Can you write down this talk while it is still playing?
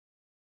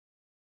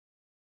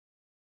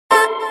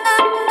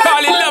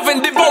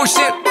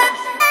emotion.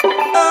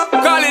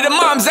 Call it a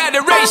mom's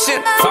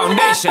adoration.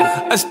 Foundation,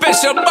 a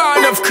special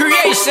bond of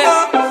creation.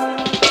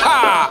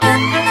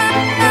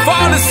 For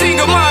all the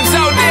single moms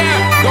out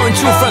there going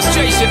through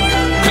frustration,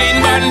 Clean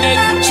Bandit,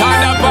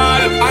 China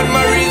Ball, and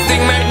Marie's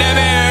thing make them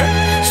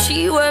air.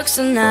 She works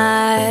the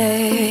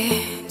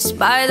nights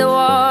by the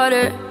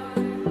water.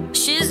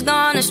 She's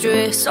gone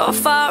astray, so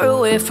far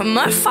away from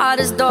her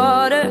father's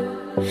daughter.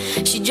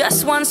 She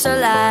just wants a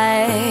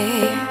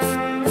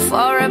life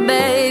for a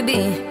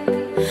baby.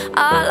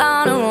 All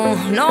on her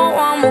own, no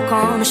one will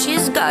come.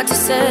 She's got to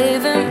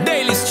save him.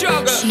 Daily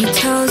struggle. She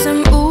tells him,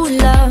 ooh,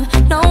 love,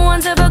 no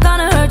one's ever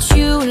gonna hurt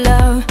you,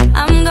 love.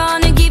 I'm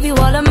gonna give you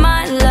all of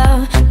my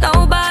love.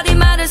 Nobody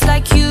matters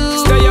like you.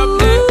 Stay up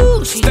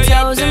there. She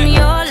tells him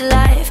your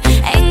life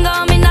ain't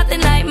gonna be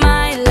nothing like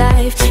my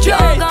life.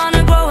 You're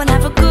gonna grow and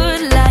have a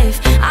good life.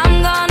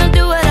 I'm gonna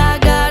do what I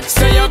got to do.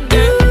 Stay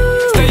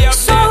up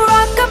So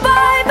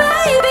rock-a-bye,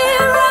 baby,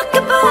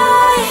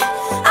 rock-a-bye.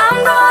 I'm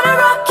gonna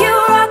rock you,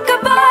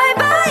 rock-a-bye,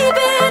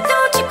 baby,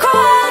 don't you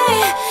cry.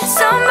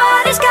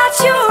 Somebody's got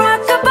you,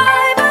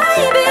 rock-a-bye,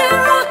 baby,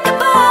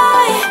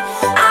 rock-a-bye.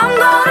 I'm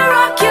gonna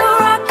rock you,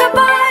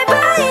 rock-a-bye,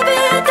 baby,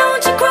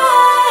 don't you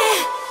cry.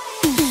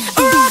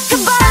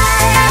 Rock-a-bye,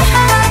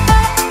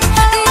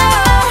 no.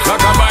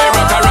 Rock-a-bye,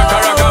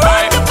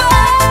 rock-a-rock-a-rock-a-bye.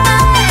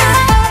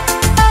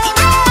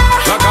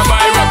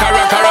 Rock-a-bye,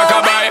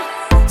 rock-a-rock-a-rock-a-bye.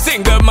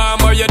 Single mom,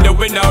 what you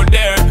doing out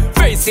there?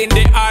 Facing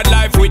the hard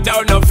life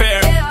without no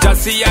fear.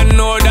 Just see and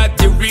know that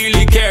you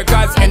really care.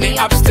 Cause any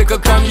obstacle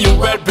come, you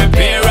well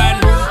prepare.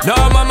 And no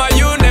mama,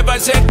 you never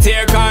shed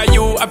tear. Cause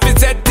you have to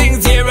set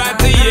things year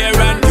after year.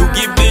 And you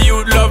give the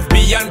youth love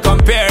beyond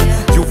compare.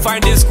 You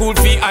find the school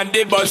fee and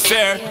the bus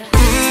fare.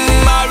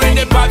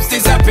 Already pops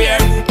disappear.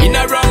 In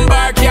a wrong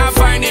bar, can't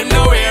find him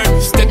nowhere.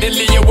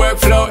 Steadily your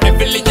workflow,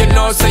 everything you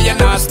know. So you're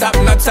not stop,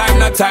 no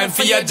time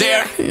for your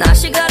dear. Now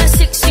she got a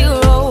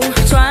 6-year-old,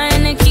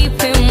 trying to keep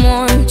him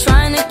warm,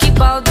 trying to keep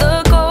out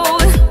the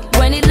cold.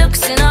 When he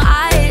looks in her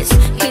eyes,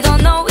 he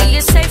don't know he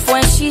is safe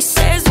when she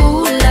says,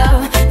 ooh,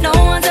 love, no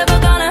one's ever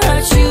gonna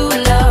hurt you,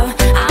 love.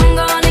 I'm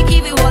gonna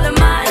give you all of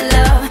my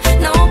love.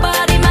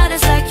 Nobody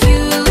matters like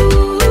you.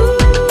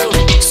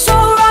 So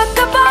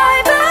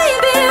rock-a-bye,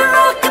 baby,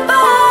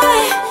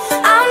 rock-a-bye.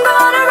 I'm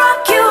gonna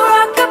rock you,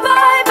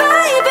 rock-a-bye,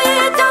 baby,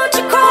 don't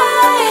you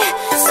cry.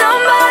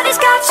 Somebody's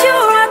got you,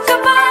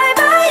 rock-a-bye,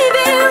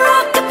 baby,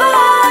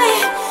 rock-a-bye.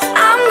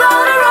 I'm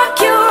gonna rock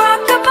you,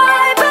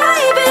 rock-a-bye,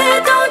 baby,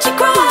 don't you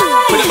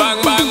cry. With a bang,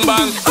 bang,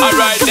 bang.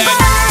 Alright then.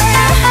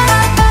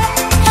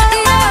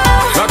 No.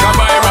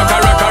 Rock-a-bye,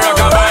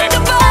 rock-a-rock-a-rock-a-bye.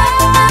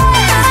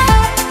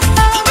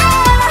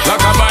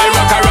 Rock-a-bye,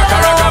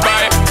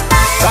 rock-a-rock-a-rock-a-bye.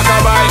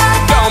 Rock-a-bye,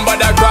 don't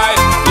bother cry.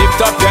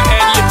 Lift up your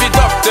head, lift it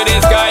up to the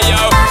sky,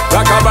 yo.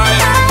 Rock-a-bye,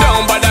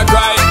 don't bother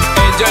cry.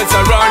 Angels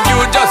around you,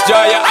 just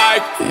draw your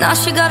eye. Now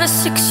she got a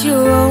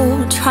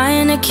 6-year-old,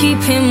 trying to keep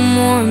him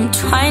warm,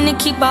 trying to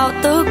keep out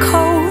the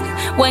cold.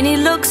 When he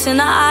looks in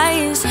her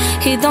eyes,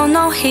 he don't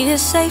know he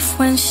is safe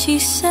when she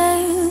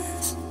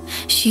says.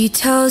 She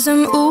tells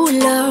him, ooh,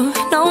 love,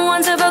 no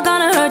one's ever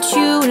gonna hurt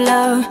you,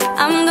 love.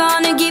 I'm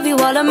gonna give you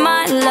all of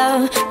my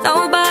love.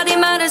 Nobody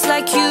matters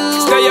like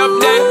you. Stay up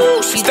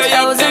there, She stay up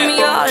tells him there.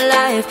 your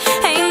life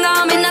ain't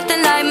gonna be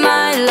nothing like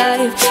my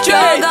life.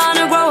 You're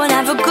gonna grow and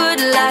have a good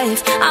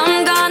life.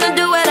 I'm gonna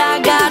do what I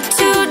got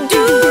to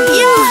do.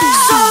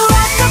 So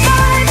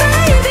rock-a-bye,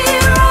 baby,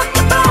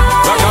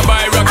 rock-a-bye.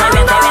 Rock-a-bye,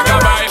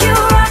 rock-a-rock-a-rock-a-bye. You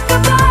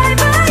rock-a-bye,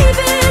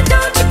 baby,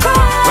 don't you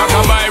cry.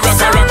 Rock-a-bye,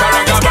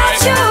 rock-a-rock-a-rock-a-bye.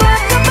 You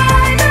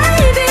rock-a-bye,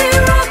 baby,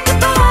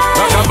 rock-a-bye.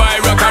 Rock-a-bye,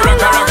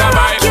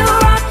 rock-a-rock-a-rock-a-bye. You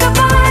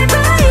rock-a-bye,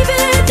 baby,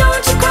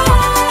 don't you cry.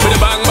 With a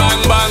bang,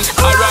 bang, bang.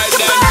 Alright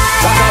then.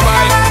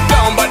 Rock-a-bye,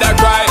 don't bother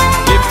cry.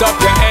 Lift up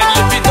your head,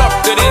 lift it up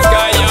to the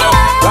sky, yo.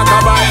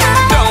 Rock-a-bye,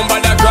 don't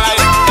bother cry.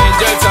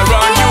 Angels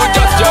around you,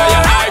 just draw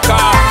your eye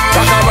car.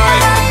 Rock-a-bye,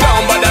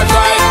 don't bother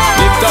cry.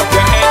 Lift up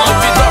your head,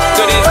 lift it up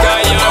to the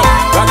sky, yo.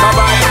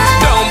 Rock-a-bye,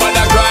 don't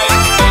bother cry.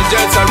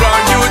 Angels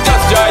around you,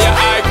 just draw your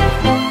eye.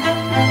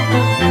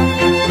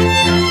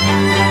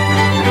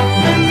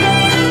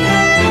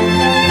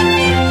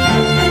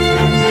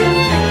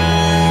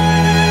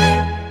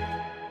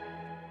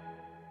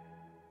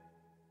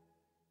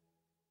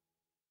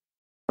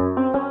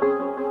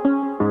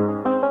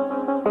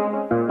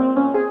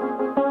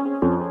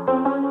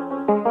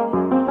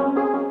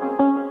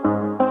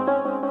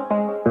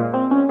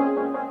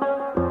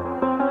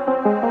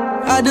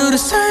 I do the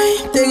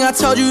same thing I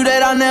told you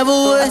that I never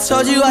would. I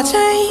told you I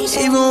changed,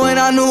 even when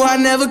I knew I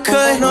never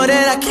could. Know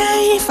that I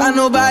can't find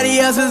nobody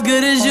else as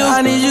good as you.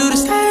 I need you to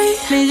stay,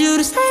 need you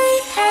to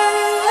stay.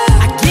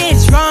 I get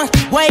drunk,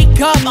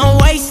 wake up, I'm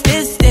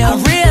wasted still. I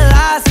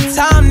realize the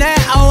time that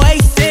I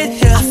wasted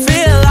here. I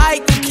feel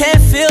like you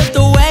can't feel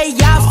the way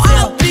I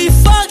feel. I'll be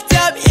fucked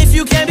up if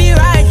you can't be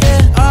right here.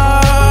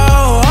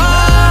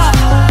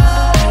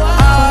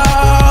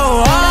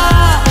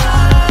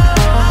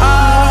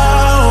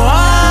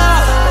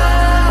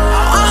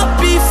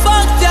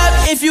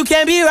 You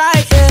can't be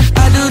right, yeah.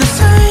 I do the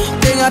same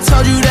thing I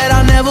told you that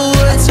I never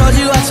would. I told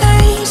you I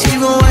changed,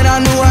 even when I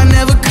knew I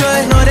never could.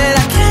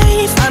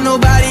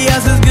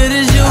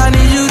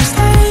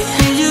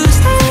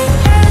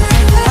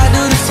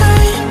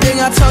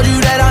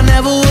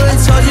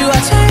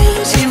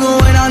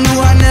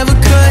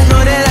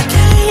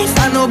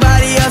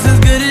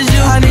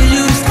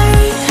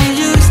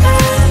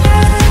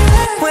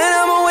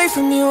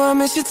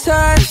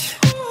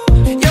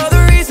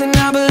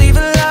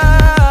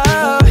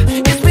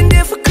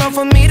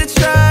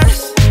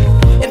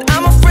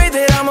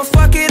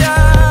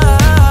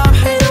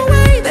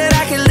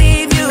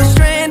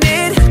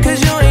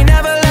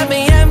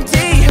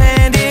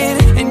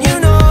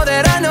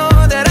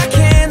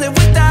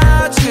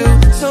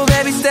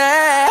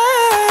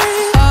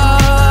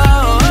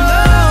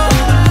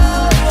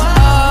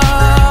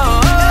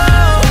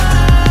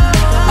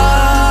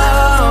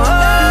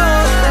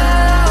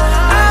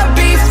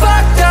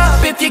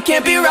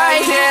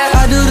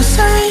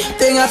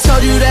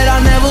 told you that I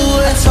never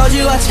would. I told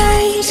you I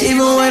changed,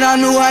 even when I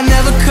knew I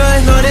never could.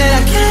 Know that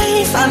I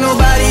can't find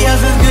nobody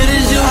else as good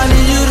as you. I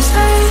need you to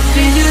stay,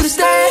 need you to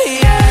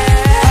stay, yeah.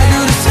 I do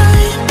the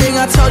same thing,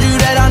 I told you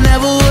that I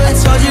never would. I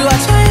told you I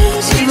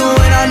changed, even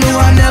when I knew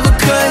I never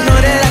could. Know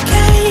that I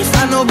can't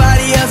find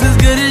nobody else as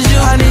good as you.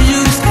 I need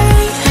you to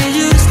stay, need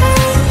you to stay,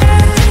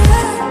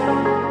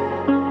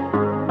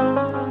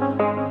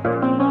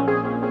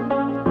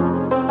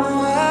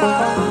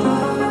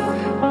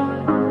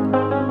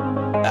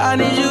 I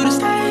need you to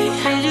stay,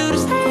 need you to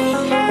stay.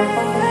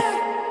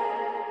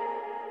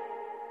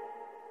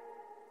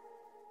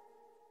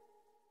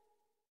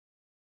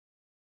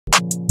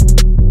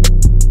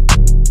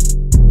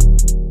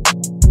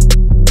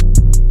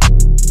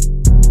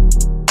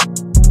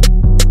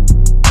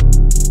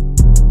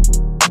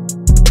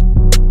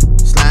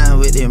 Sliding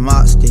with that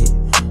mop stick,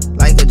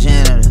 like a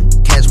janitor.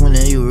 Catch one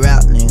of you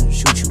rap niggas,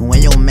 shoot you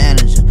when your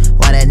manager.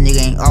 Why that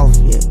nigga ain't off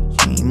yet?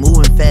 She ain't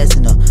moving fast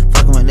enough.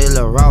 Fucking with this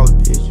little raw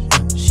bitch.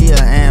 She an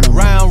animal.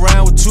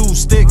 Round with 2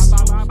 sticks,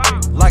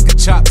 like a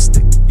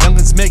chopstick.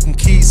 Youngins making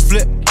keys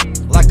flip,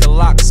 like a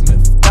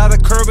locksmith. Got a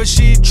curve but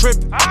she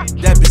trippin',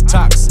 that bitch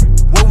toxic.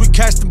 When we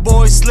catch the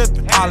boys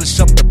slippin', polish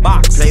up the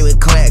box. Play with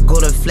crack, go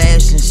to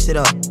flash and shit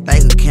up,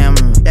 like a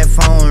camera. That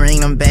phone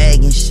ring, I'm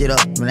bagging shit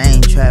up, but I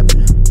ain't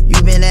trapping her.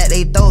 You been at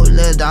they throat,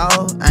 little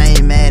dog, I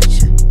ain't mad at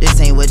you. This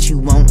ain't what you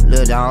want,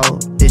 little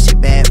dog, this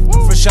shit bad.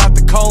 Fresh out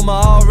the coma,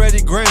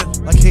 already grinning,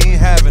 like he ain't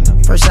having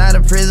them. Fresh out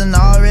of prison,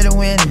 already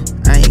winning,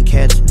 I ain't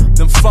catching them.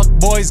 Them fuck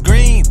boys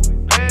green,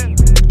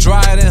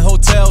 dry it in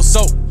hotel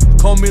soap.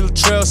 Call me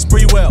Latrell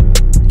Spreewell,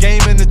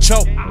 game in the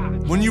choke.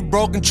 When you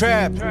broken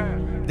trap,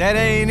 that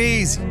ain't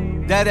easy.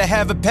 That'll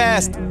have it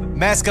past,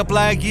 mask up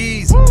like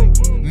Yeezy.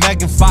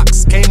 Megan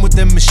Fox came with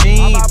them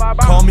machines.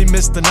 Call me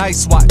Mr.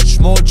 Nice Watch,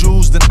 more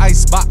jewels than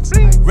Icebox.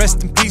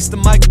 Rest in peace to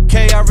Michael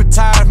K, I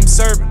retired from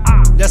serving.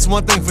 That's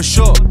one thing for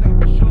sure.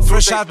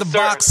 Fresh out the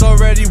box,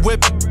 already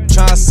whipping.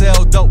 Tryna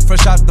sell dope,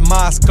 fresh out the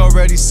mosque,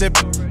 already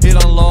sipping.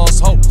 Hit on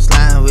lost hope.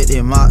 Sliding with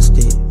that mop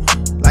stick,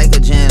 like a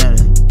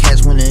janitor.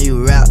 Catch one of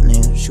you rap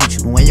niggas,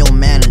 shoot you when your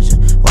manager.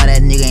 Why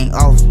that nigga ain't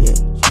off yet?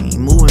 She ain't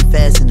moving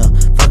fast enough.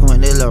 Fucking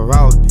with this little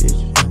raw bitch.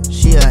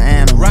 She an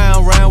animal.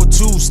 Round with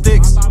 2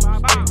 sticks,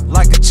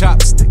 like a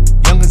chopstick.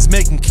 Youngins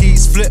making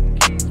keys flip,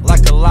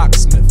 like a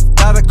locksmith.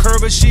 Got a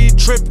curve but she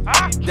trippin',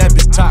 that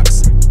bitch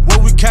toxic.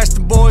 When we catch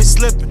the boys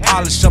slippin',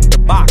 polish up the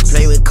box.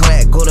 Play with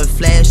crack, go to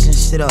flash and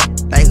shit up,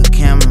 like a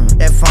camera.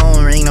 That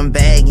phone ring, I'm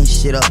bagging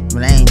shit up,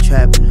 but I ain't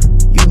trapping her.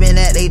 You been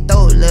at they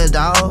throat, little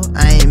dog,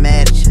 I ain't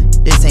mad at you.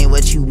 This ain't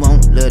what you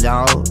want, little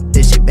dog,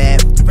 this shit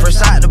bad.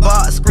 Fresh out the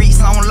box,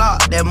 streets on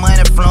lock, that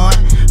money flowing.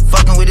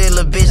 Fucking with this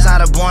little bitch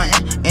out of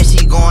Boynton, and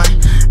she going.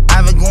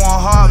 I been going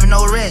hard with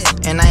no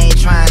rest, and I ain't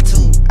trying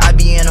to. I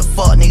be in a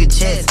fuck nigga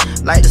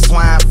chest, like the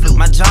swine flu.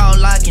 My jaw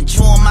locking,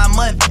 chewing my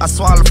muffin. I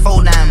swallow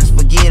 4 diamonds,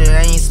 forget it,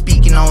 I ain't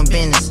speaking on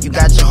business. You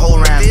got your whole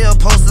round. Bill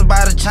posted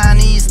by the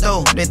Chinese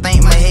store. They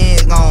think my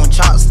head gone,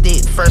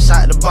 chopstick, fresh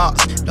out the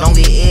box. Don't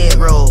get egg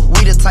roll.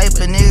 We the type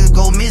of niggas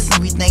go missing,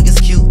 we think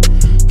it's cute.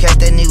 Catch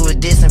that nigga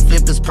with this and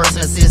flip his person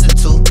assistant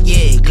too.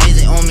 Yeah,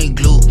 glizzy on me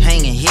glue,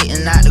 hanging,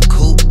 hitting out the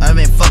coop. I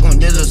been fucking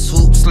with this little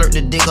swoop, slurp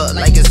the dick up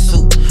like it's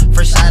soup.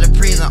 Fresh out of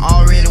prison,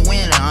 already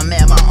winning. I'm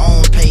at my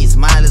own pace.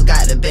 Miley's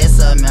got the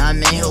best of me.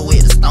 I'm in here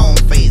with the stone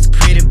face.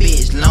 Pretty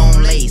bitch, long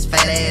lace,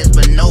 fat ass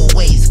but no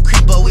waist.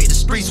 Creep up with the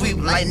street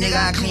sweep like nigga,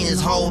 I clean this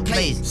whole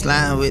place.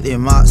 Sliding with that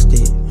mop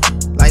stick,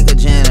 like a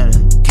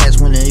janitor. Catch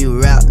one of you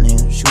rap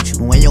niggas, shoot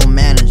you when your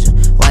manager.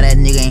 Why that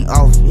nigga ain't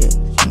off yet?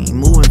 She ain't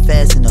moving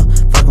fast enough.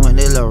 Fucking with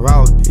this little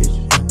raw bitch.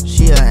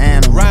 She an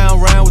animal.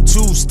 Round with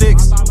 2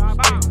 sticks,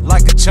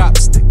 like a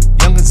chopstick.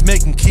 Youngins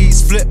making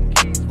keys flip,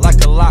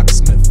 like a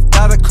locksmith.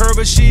 Got a curve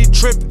but she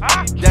trippin',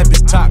 that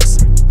bitch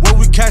toxic. When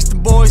we catch the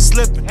boys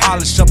slippin',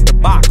 polish up the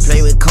box.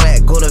 Play with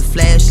crack, go to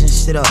flash and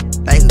shit up,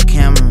 like a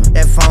camera.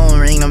 That phone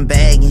ring, I'm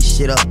bagging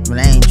shit up, but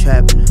I ain't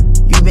trapping her.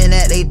 You been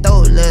at they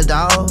throat, little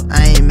dog,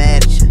 I ain't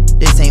mad at you.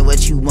 This ain't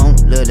what you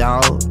want, little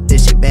dog,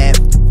 this shit bad.